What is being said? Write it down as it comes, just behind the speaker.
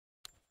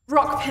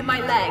Rock hit my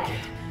leg.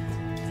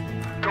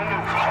 Don't move,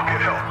 I'll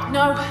get help.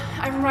 No,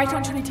 I'm right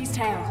on Trinity's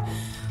tail.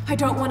 I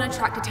don't want to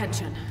attract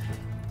attention.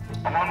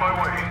 I'm on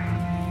my way.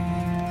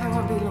 I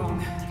won't be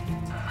long.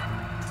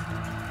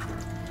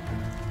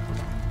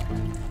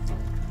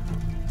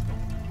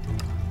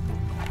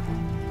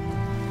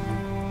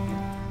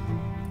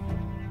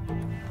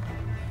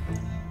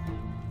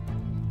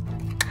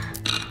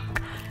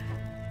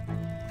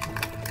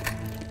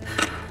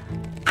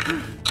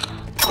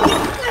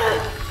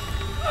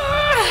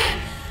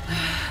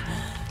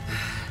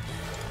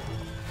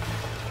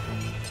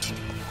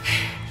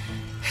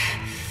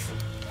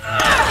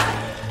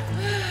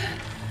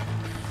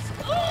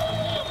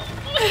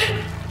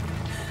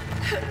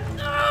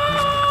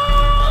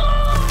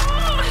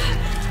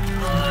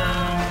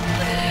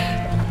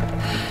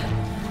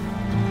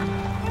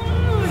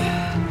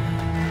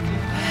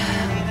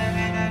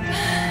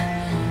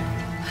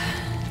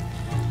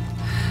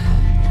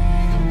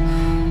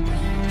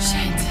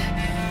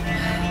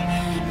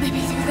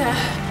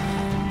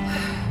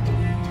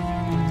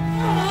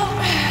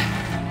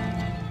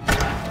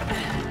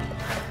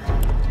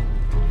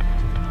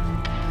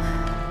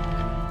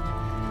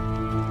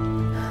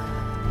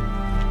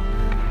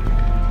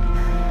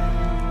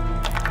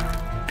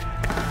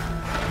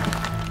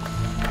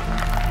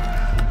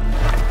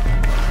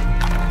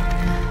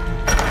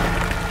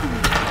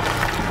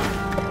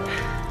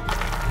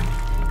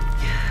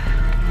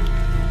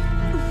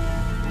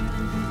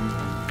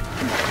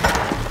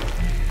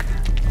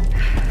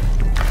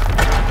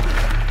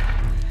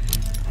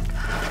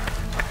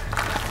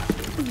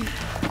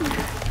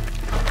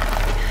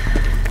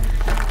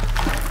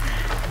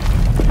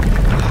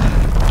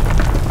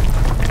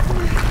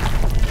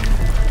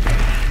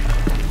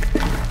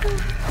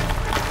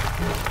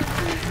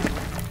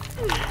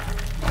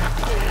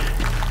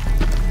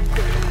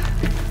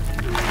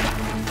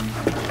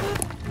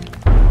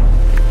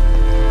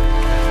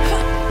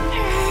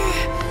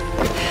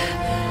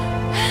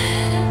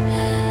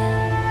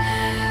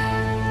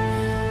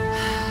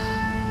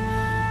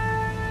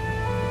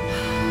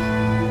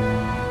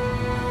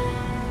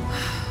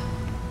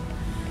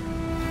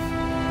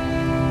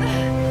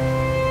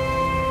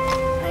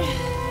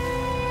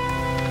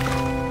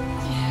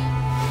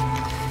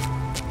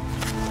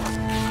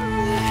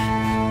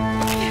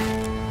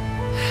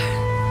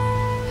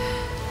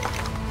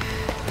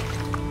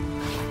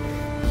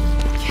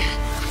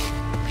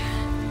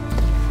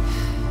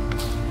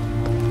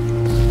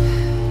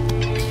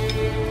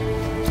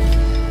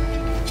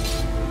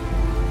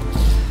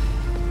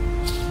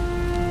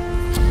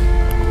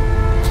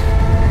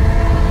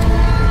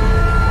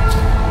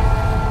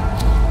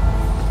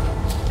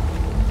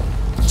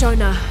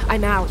 Jonah,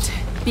 I'm out.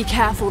 Be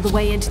careful, the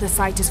way into the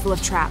site is full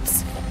of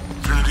traps.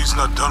 Trinity's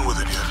not done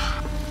with it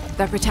yet.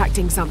 They're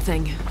protecting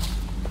something.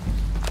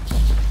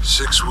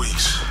 6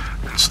 weeks,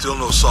 and still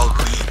no solid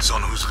leads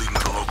on who's leading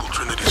the local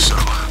Trinity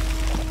cell.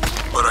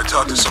 But I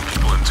talked to some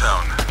people in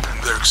town,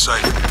 and they're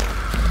excited.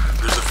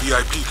 There's a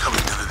VIP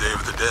coming to the Day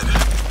of the Dead.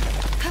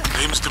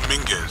 Name's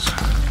Dominguez.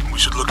 We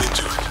should look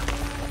into it.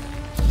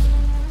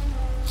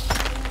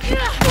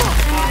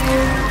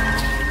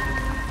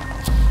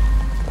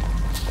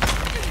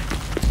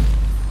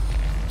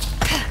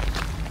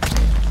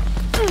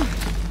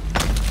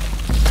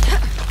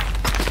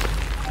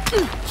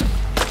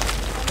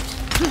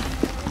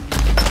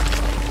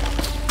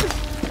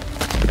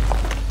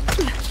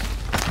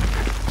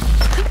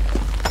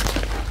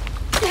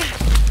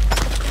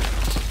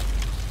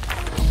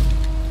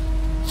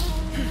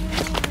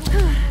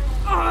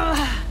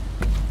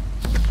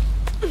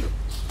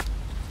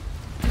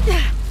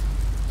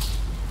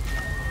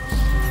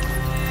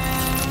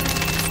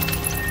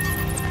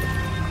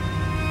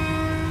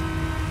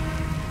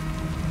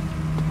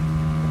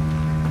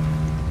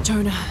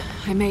 Jonah,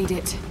 I made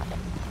it.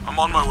 I'm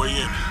on my way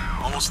in.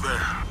 Almost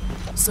there.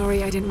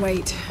 Sorry I didn't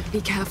wait.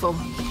 Be careful.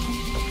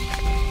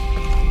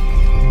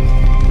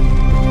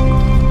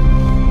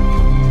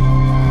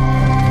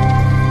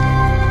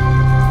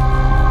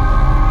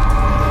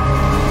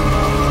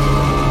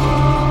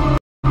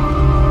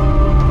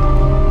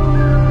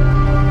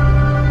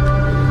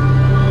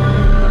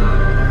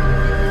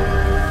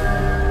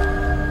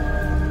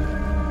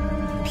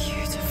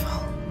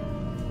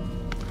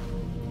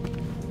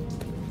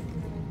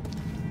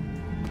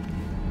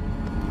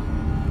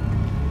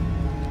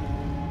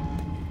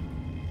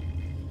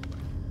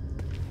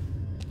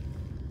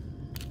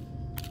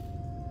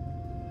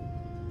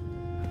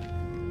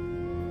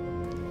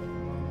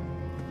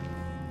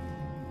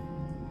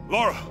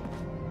 Laura!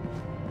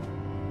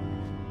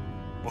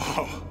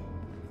 Wow.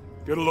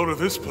 Get a load of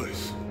this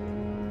place.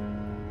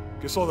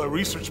 Guess all that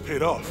research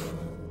paid off.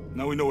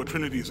 Now we know what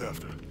Trinity is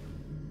after.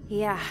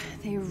 Yeah,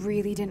 they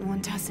really didn't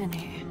want us in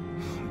here.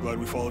 I'm glad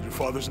we followed your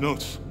father's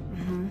notes.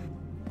 Mm-hmm.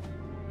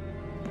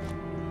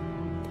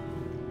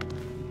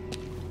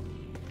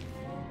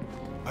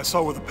 I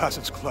saw where the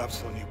passage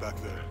collapsed on you back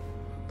there.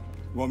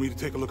 You want me to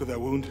take a look at that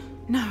wound?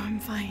 No, I'm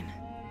fine.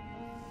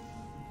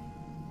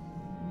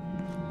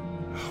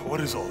 What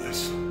is all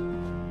this?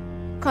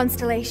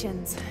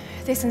 Constellations.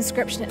 This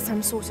inscription is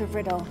some sort of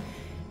riddle.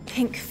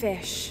 Pink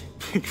fish.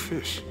 Pink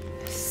fish?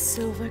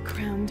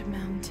 Silver-crowned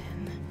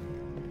mountain.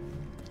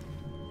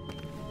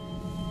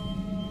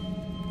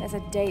 There's a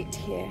date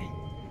here.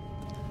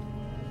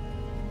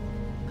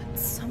 But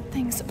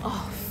something's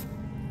off.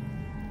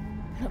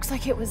 It looks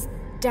like it was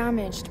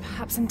damaged,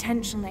 perhaps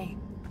intentionally.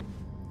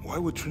 Why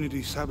would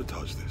Trinity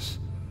sabotage this?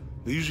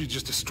 They usually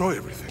just destroy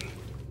everything.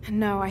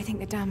 No, I think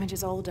the damage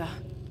is older.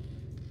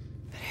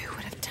 But who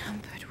would have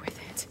tampered with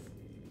it?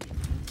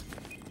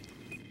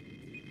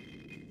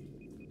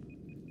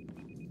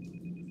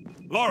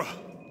 Laura!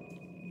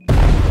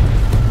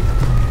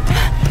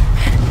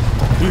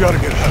 We gotta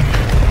get out of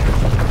here.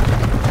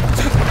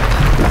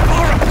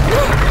 Laura!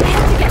 I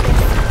have to get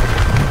this.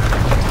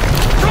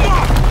 Come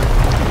on!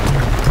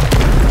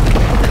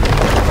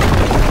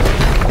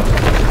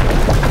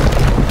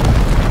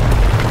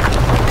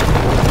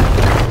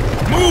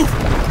 Move!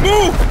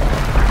 Move!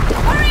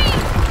 Hurry!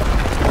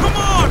 Come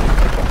on!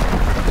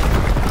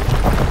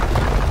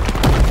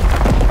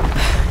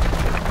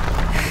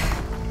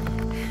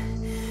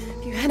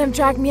 If you hadn't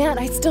dragged me out,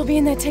 I'd still be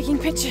in there taking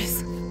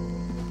pictures.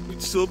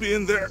 We'd still be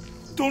in there.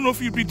 Don't know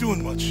if you'd be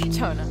doing much.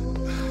 Jonah.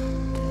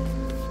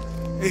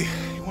 Hey,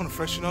 you want to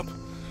freshen up?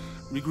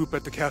 Regroup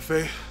at the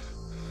cafe?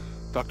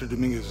 Dr.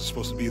 Dominguez is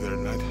supposed to be there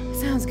tonight.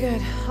 Sounds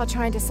good. I'll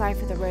try and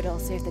decipher the riddle,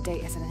 see if the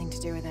date has anything to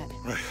do with it.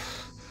 Right.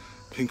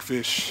 Pink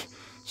fish,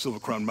 Silver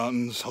Crown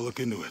Mountains, I'll look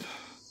into it.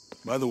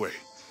 By the way,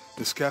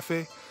 this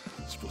cafe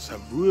is supposed to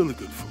have really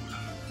good food.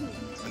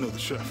 I know the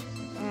chef.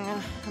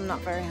 I'm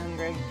not very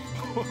hungry.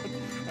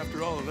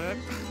 After all of that,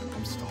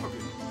 I'm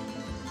starving.